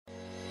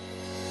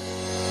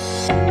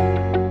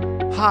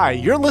Hi,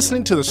 you're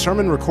listening to the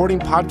sermon recording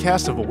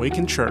podcast of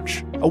Awaken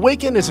Church.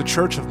 Awaken is a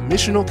church of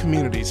missional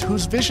communities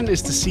whose vision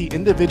is to see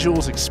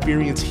individuals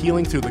experience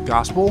healing through the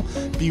gospel,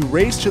 be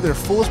raised to their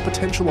fullest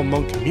potential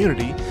among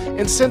community,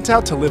 and sent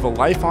out to live a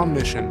life on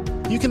mission.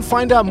 You can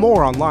find out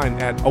more online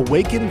at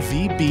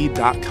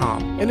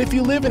awakenvb.com. And if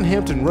you live in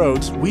Hampton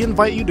Roads, we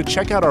invite you to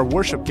check out our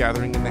worship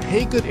gathering in the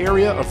Haygood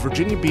area of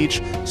Virginia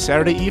Beach,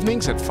 Saturday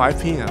evenings at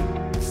 5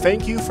 p.m.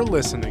 Thank you for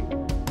listening.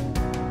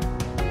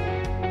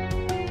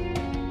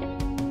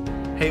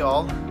 Hey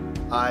all,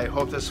 I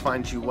hope this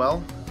finds you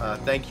well.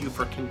 Thank you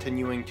for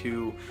continuing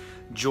to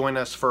join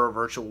us for our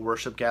virtual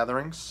worship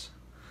gatherings.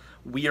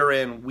 We are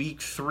in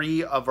week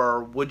 3 of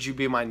our Would You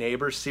Be My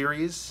Neighbor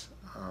series.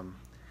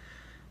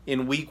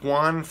 In week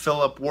 1,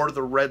 Philip wore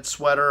the red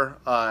sweater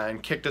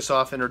and kicked us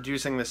off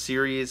introducing the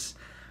series,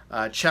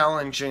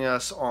 challenging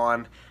us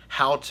on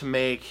how to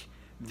make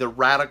the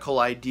radical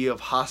idea of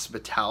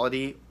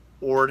hospitality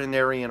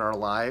ordinary in our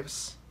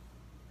lives.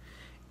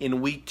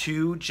 In week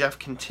 2, Jeff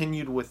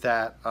continued with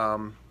that,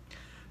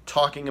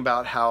 talking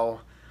about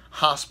how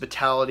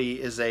hospitality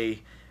is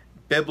a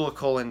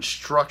biblical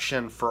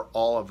instruction for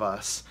all of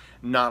us,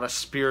 not a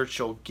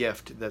spiritual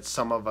gift that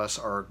some of us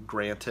are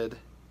granted.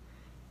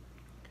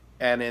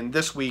 And in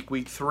this week,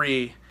 week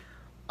 3,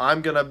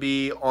 I'm going to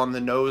be on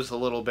the nose a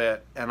little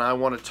bit, and I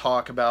want to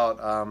talk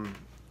about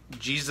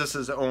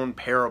Jesus' own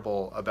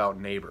parable about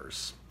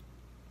neighbors.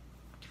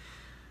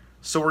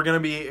 So we're going to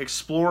be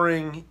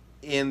exploring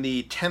in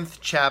the 10th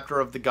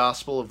chapter of the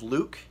Gospel of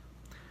Luke.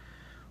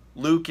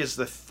 Luke is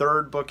the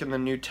 3rd book in the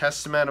New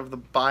Testament of the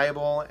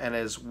Bible and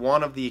is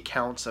one of the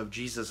accounts of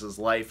Jesus'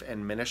 life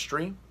and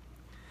ministry.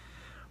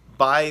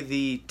 By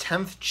the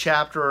 10th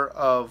chapter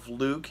of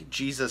Luke,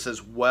 Jesus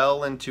is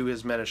well into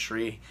his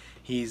ministry.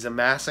 He's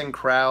amassing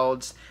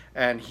crowds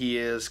and he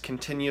is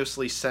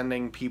continuously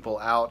sending people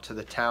out to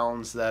the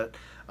towns that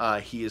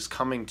he is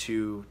coming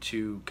to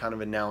kind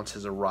of announce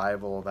his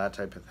arrival, that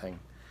type of thing.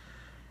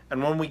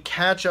 And when we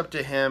catch up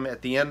to him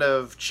at the end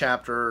of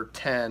chapter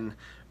 10,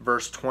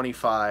 verse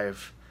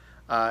 25,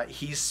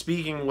 he's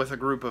speaking with a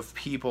group of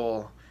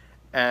people,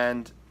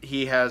 and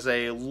he has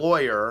a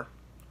lawyer,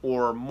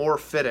 or more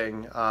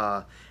fitting,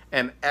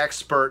 an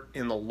expert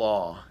in the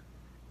law,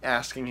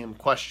 asking him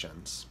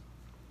questions.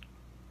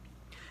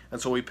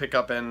 And so we pick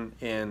up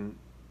in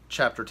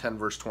chapter 10,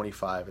 verse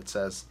 25. It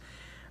says,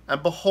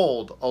 "And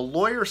behold, a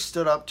lawyer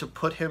stood up to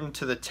put him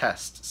to the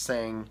test,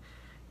 saying,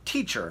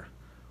 'Teacher,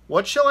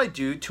 what shall I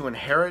do to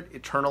inherit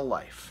eternal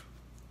life?'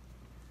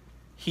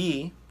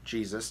 He,"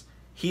 Jesus,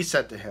 "he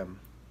said to him,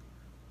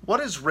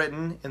 'What is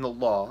written in the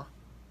law?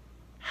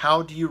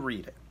 How do you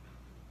read it?'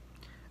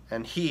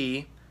 And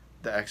he,"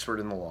 the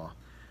expert in the law,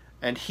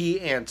 "and he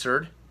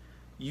answered,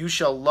 'You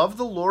shall love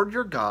the Lord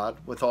your God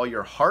with all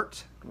your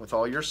heart, and with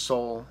all your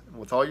soul, and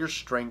with all your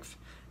strength,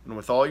 and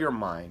with all your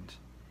mind,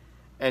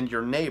 and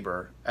your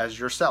neighbor as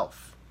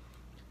yourself.'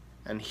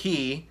 And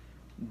he,"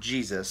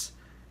 Jesus,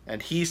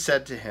 "and he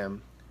said to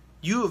him,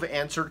 'You have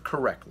answered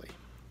correctly.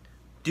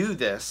 Do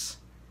this,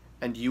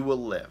 and you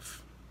will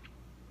live.'"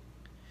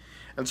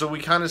 And so we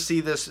kind of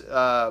see this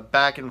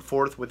back and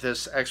forth with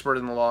this expert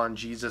in the law and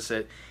Jesus.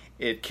 It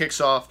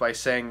kicks off by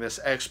saying this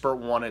expert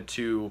wanted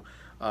to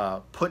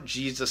put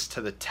Jesus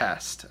to the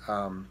test.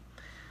 And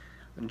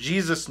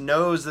Jesus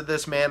knows that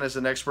this man is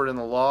an expert in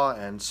the law,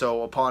 and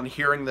so upon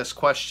hearing this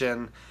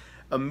question,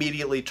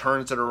 immediately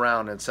turns it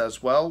around and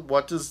says, "Well,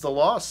 what does the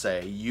law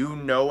say? You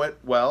know it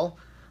well.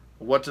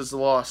 What does the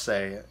law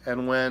say?"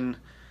 And when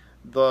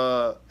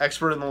the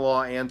expert in the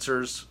law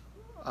answers,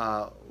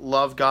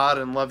 "Love God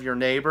and love your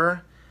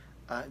neighbor,"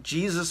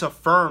 Jesus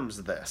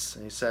affirms this.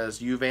 And he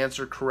says, "You've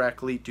answered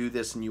correctly, do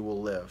this and you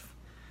will live."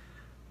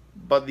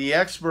 But the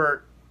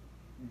expert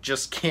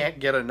just can't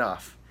get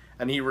enough.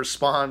 And he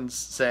responds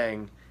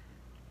saying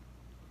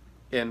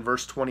in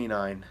verse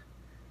 29,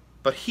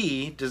 "But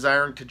he,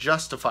 desiring to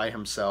justify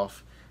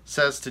himself,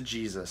 says to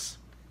Jesus,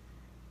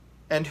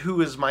 'And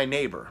who is my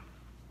neighbor?'"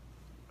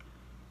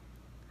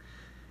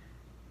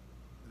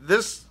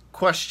 This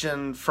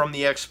question from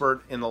the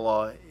expert in the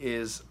law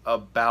is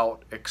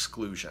about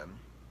exclusion.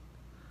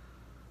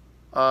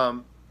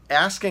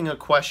 Asking a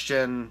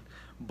question,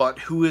 "But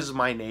who is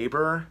my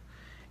neighbor?"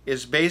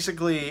 is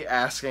basically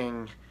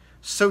asking,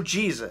 "So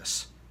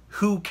Jesus,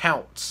 who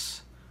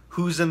counts?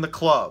 Who's in the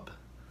club?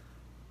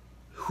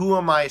 Who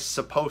am I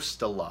supposed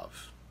to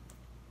love?"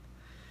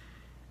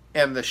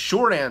 And the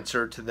short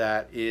answer to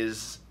that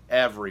is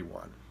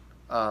everyone.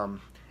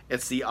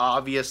 It's the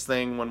obvious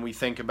thing when we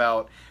think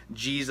about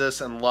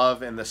Jesus and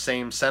love in the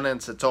same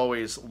sentence. It's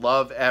always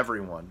love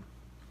everyone.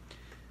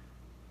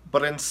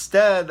 But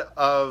instead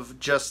of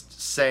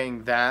just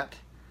saying that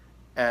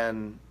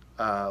and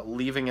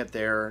leaving it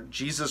there,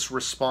 Jesus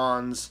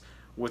responds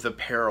with a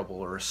parable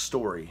or a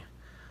story.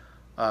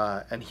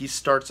 And he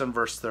starts in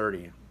verse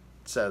 30. It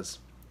says,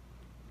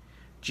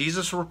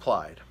 "Jesus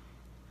replied,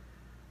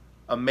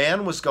 'A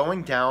man was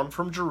going down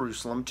from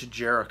Jerusalem to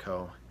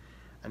Jericho,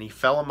 and he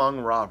fell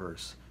among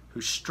robbers, who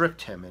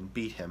stripped him and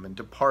beat him and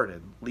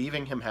departed,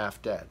 leaving him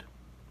half dead.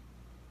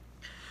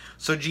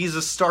 So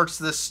Jesus starts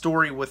this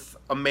story with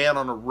a man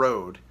on a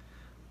road,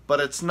 but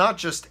it's not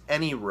just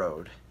any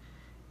road.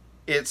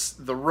 It's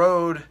the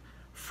road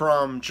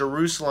from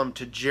Jerusalem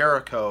to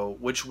Jericho,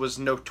 which was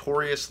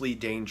notoriously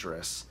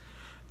dangerous.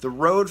 The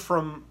road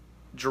from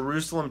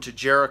Jerusalem to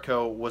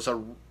Jericho was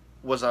a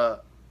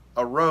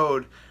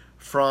road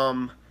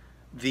from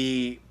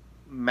the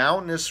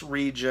mountainous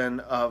region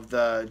of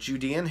the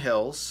Judean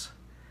hills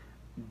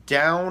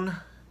down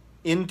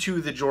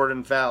into the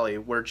Jordan Valley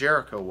where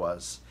Jericho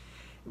was.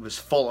 It was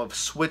full of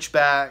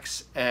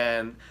switchbacks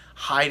and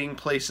hiding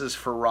places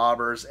for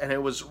robbers, and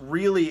it was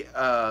really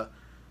a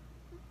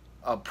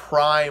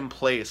prime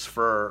place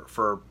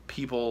for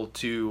people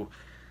to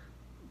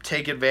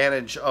take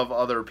advantage of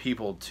other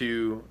people,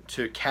 to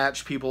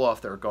catch people off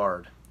their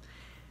guard.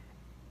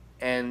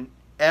 And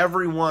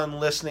everyone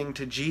listening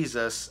to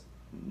Jesus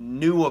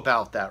knew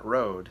about that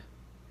road.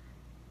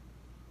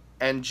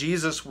 And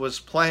Jesus was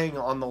playing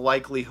on the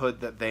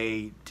likelihood that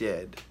they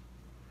did.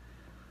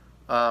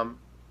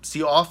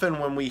 See, often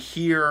when we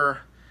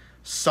hear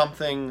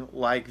something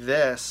like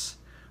this,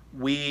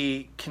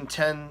 we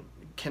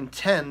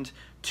tend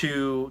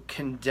to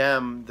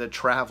condemn the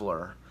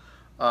traveler.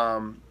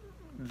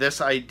 This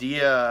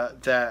idea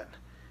that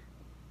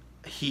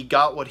he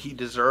got what he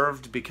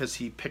deserved because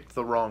he picked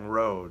the wrong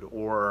road,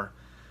 or,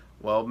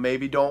 well,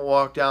 maybe don't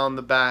walk down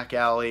the back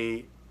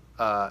alley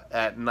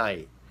at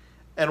night.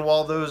 And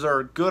while those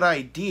are good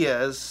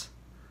ideas,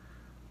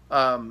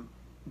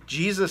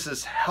 Jesus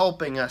is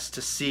helping us to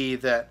see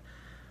that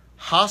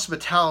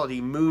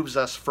hospitality moves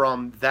us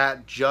from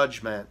that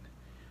judgment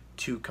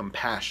to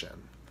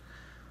compassion.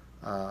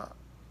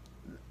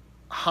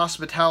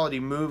 Hospitality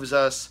moves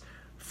us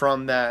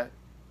from that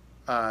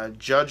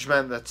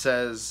judgment that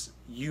says,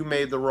 you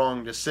made the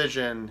wrong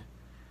decision,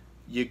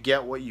 you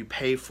get what you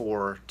pay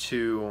for,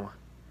 to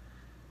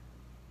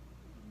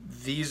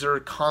these are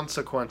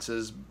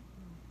consequences,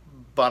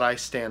 but I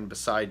stand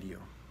beside you.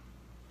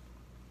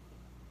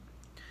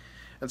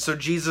 And so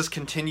Jesus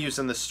continues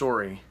in the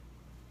story.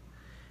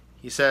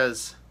 He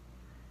says,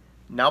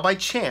 now by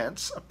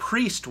chance, a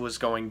priest was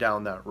going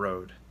down that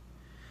road.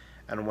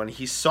 And when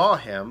he saw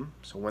him,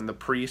 so when the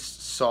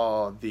priest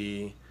saw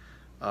the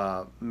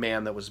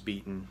man that was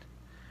beaten,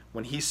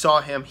 when he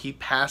saw him, he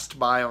passed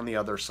by on the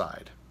other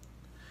side.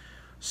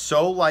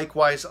 So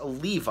likewise a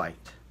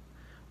Levite,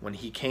 when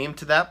he came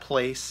to that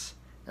place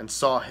and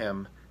saw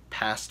him,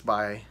 passed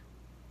by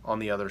on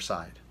the other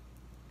side.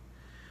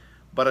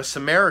 But a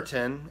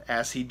Samaritan,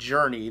 as he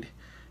journeyed,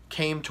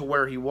 came to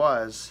where he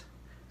was,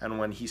 and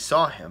when he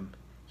saw him,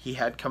 he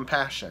had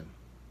compassion.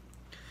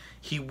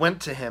 He went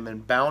to him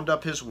and bound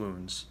up his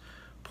wounds,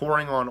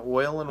 pouring on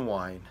oil and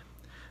wine.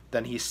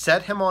 Then he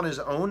set him on his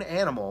own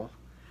animal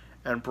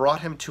and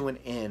brought him to an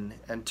inn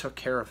and took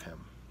care of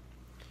him.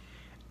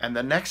 And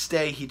the next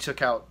day he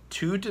took out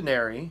 2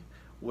 denarii,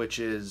 which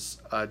is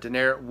 1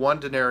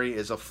 denarii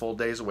is a full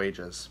day's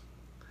wages.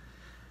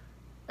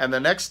 And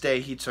the next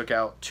day he took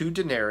out 2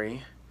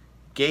 denarii,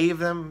 gave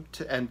them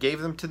to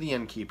the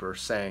innkeeper,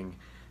 saying,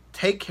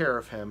 take care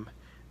of him,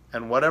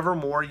 and whatever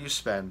more you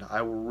spend,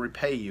 I will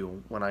repay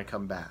you when I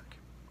come back.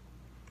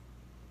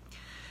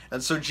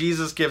 And so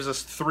Jesus gives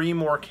us 3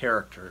 more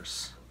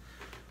characters.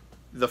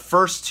 The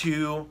first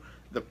 2,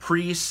 the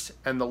priest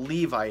and the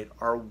Levite,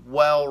 are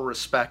well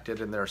respected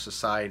in their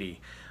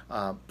society.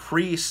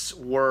 Priests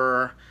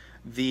were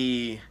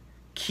the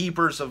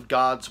keepers of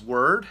God's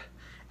word,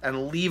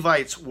 and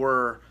Levites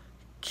were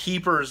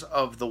keepers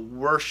of the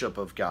worship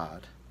of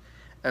God.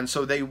 And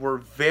so they were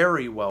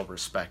very well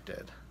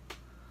respected.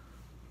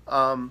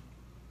 And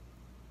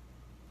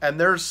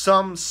there's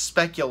some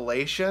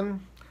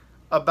speculation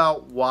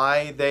about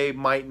why they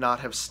might not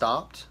have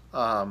stopped.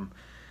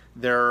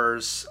 There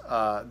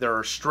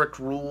are strict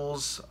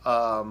rules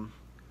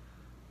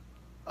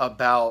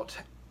about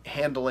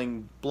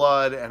handling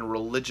blood and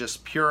religious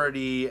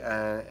purity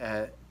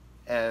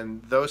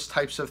and those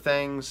types of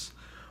things,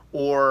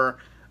 or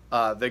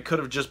they could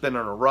have just been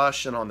in a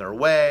rush and on their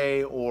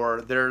way,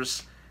 or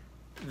there's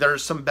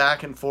some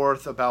back and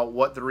forth about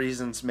what the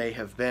reasons may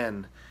have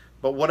been.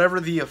 But whatever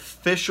the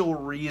official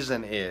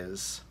reason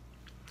is,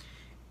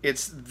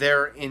 it's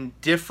their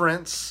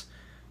indifference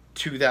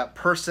to that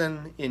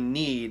person in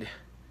need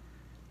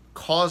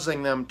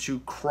causing them to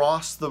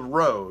cross the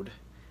road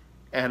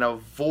and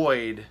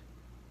avoid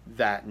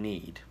that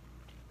need.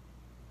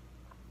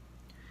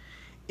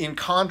 In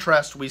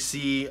contrast, we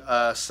see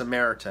a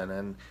Samaritan.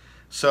 And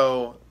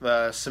so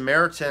the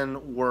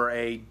Samaritan were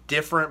a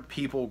different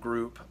people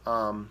group,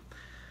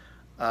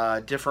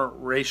 different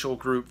racial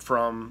group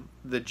from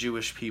the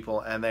Jewish people,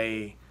 and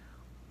they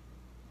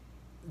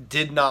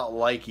did not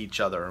like each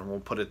other, and we'll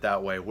put it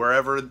that way.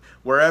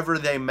 Wherever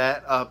they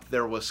met up,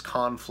 there was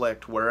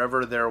conflict.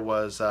 Wherever there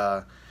was,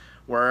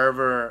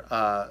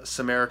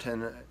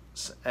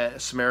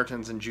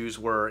 Samaritans and Jews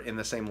were in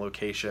the same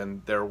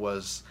location, there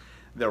was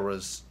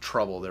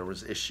trouble. There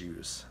was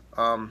issues.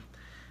 The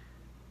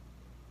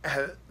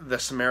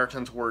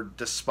Samaritans were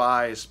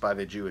despised by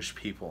the Jewish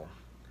people,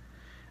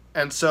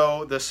 and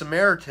so the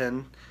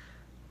Samaritan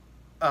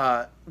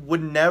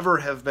would never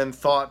have been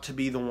thought to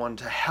be the one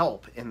to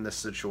help in this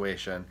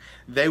situation.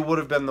 They would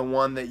have been the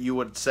one that you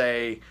would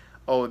say,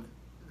 oh,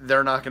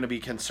 they're not going to be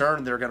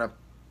concerned, they're going to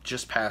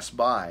just pass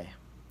by.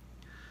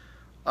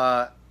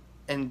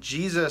 And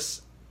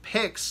Jesus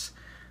picks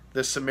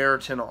the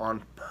Samaritan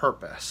on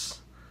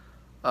purpose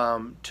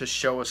to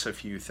show us a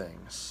few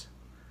things.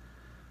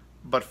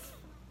 But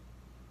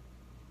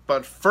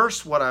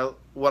first, what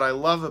I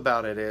love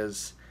about it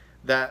is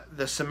that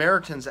the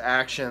Samaritan's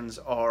actions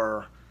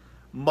are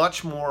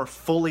much more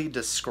fully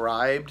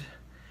described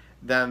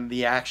than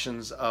the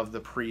actions of the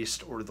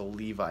priest or the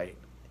Levite.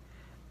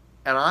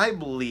 And I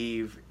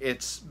believe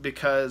it's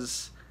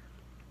because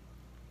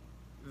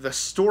the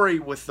story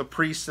with the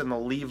priest and the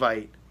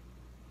Levite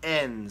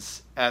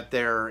ends at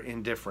their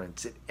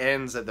indifference. It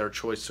ends at their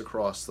choice to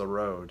cross the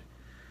road.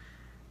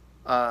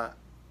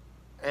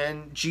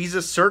 And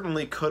Jesus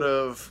certainly could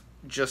have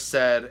just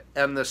said,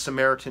 and the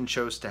Samaritan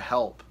chose to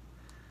help.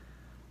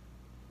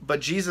 But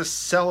Jesus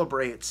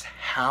celebrates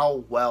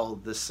how well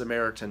the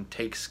Samaritan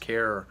takes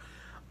care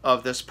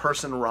of this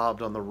person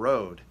robbed on the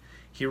road.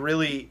 He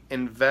really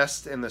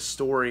invests in the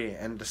story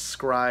and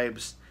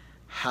describes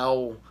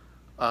how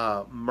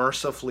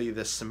mercifully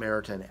this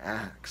Samaritan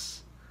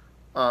acts.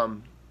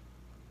 And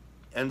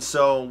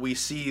so we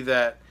see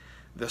that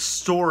the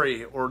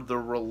story or the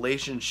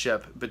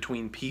relationship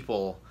between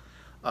people,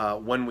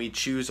 when we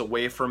choose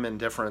away from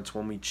indifference,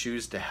 when we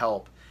choose to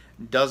help,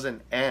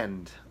 doesn't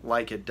end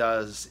like it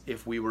does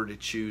if we were to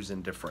choose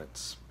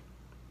indifference.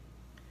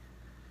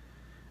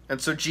 And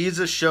so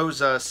Jesus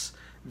shows us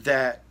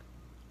that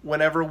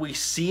whenever we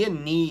see a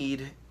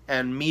need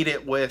and meet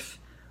it with,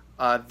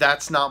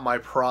 that's not my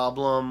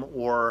problem,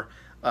 or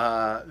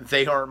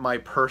they aren't my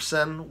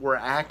person, we're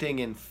acting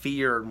in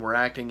fear and we're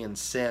acting in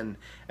sin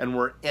and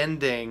we're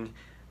ending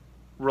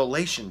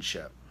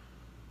relationship.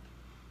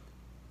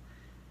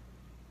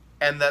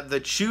 And that the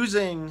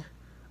choosing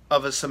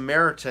of a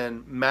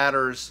Samaritan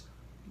matters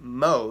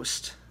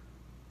most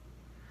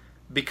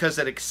because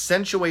it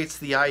accentuates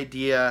the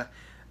idea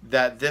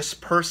that this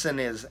person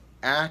is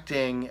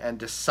acting and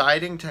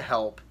deciding to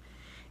help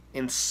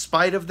in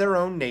spite of their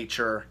own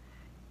nature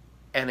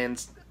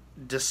and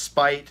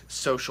despite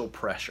social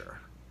pressure.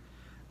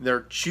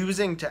 They're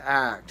choosing to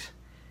act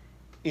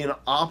in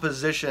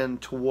opposition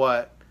to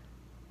what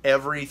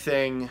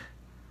everything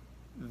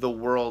the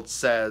world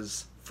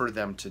says for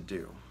them to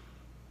do.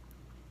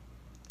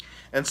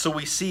 And so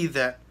we see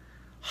that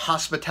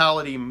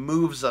hospitality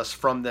moves us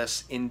from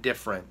this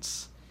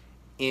indifference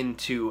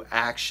into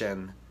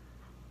action,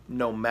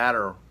 no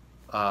matter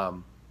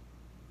the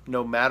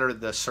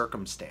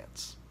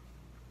circumstance.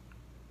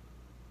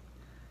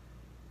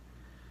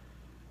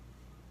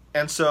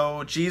 And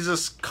so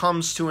Jesus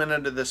comes to an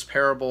end of this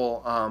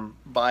parable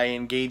by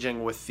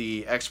engaging with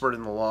the expert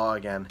in the law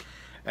again.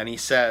 And he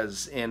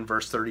says in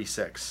verse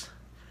 36,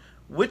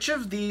 "Which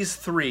of these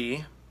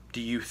three,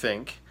 do you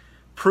think,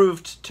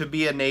 proved to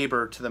be a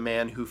neighbor to the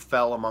man who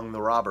fell among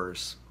the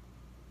robbers?"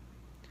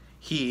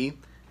 He,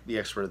 the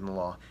expert in the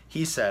law,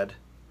 he said,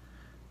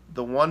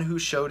 "The one who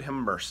showed him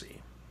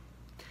mercy."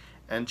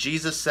 And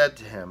Jesus said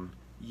to him,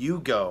 "You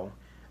go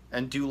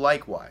and do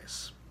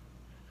likewise."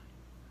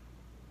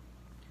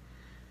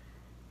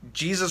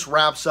 Jesus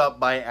wraps up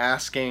by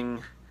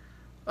asking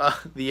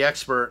the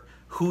expert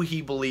who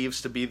he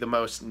believes to be the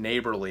most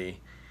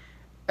neighborly.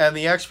 And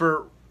the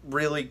expert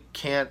really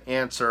can't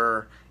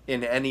answer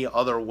in any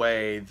other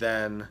way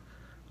than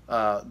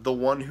the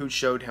one who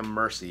showed him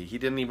mercy. He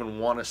didn't even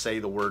want to say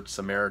the word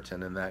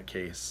Samaritan in that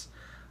case.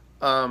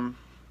 And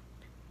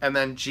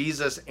then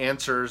Jesus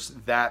answers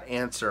that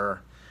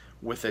answer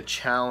with a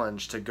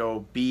challenge to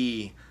go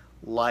be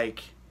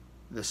like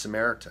the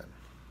Samaritan.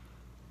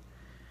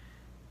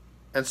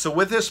 And so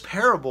with this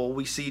parable,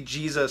 we see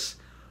Jesus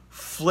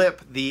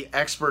flip the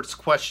expert's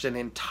question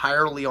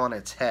entirely on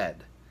its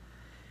head.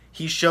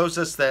 He shows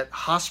us that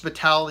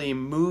hospitality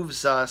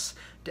moves us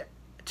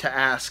to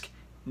ask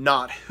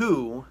not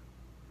who,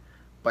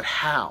 but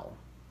how.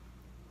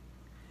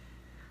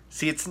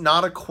 See, it's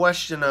not a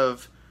question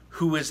of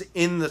who is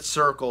in the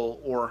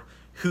circle or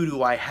who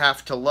do I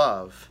have to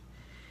love.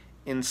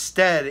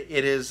 Instead,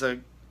 it is a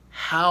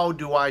how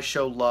do I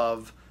show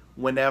love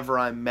whenever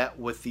I'm met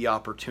with the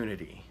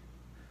opportunity.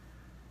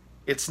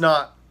 It's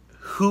not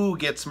who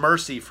gets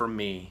mercy from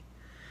me,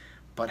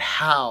 but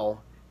how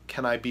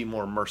can I be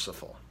more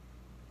merciful?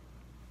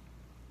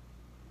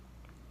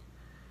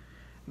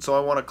 And so I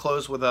want to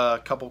close with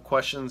a couple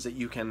questions that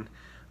you can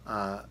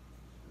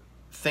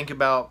think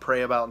about,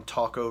 pray about, and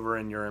talk over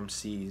in your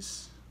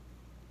MCs.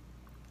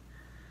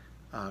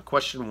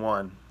 Question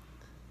 1.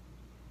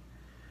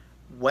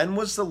 When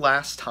was the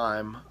last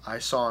time I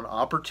saw an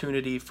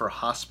opportunity for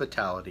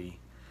hospitality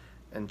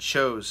and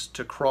chose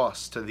to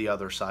cross to the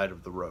other side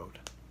of the road?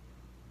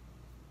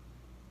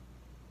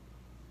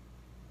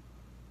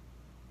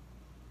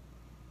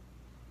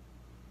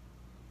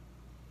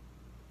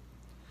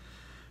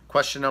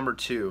 Question number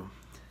 2.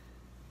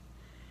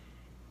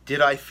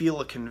 Did I feel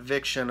a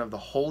conviction of the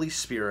Holy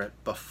Spirit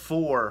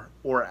before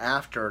or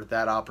after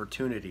that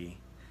opportunity?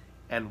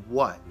 And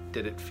what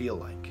did it feel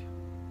like?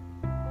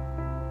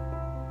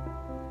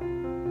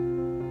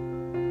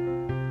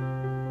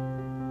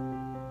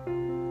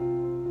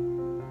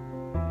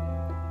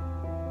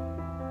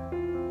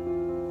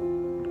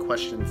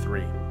 Question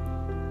 3.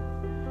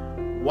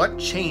 What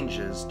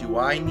changes do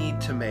I need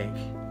to make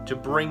to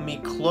bring me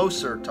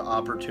closer to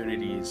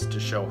opportunities to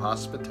show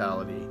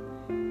hospitality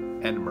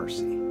and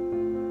mercy?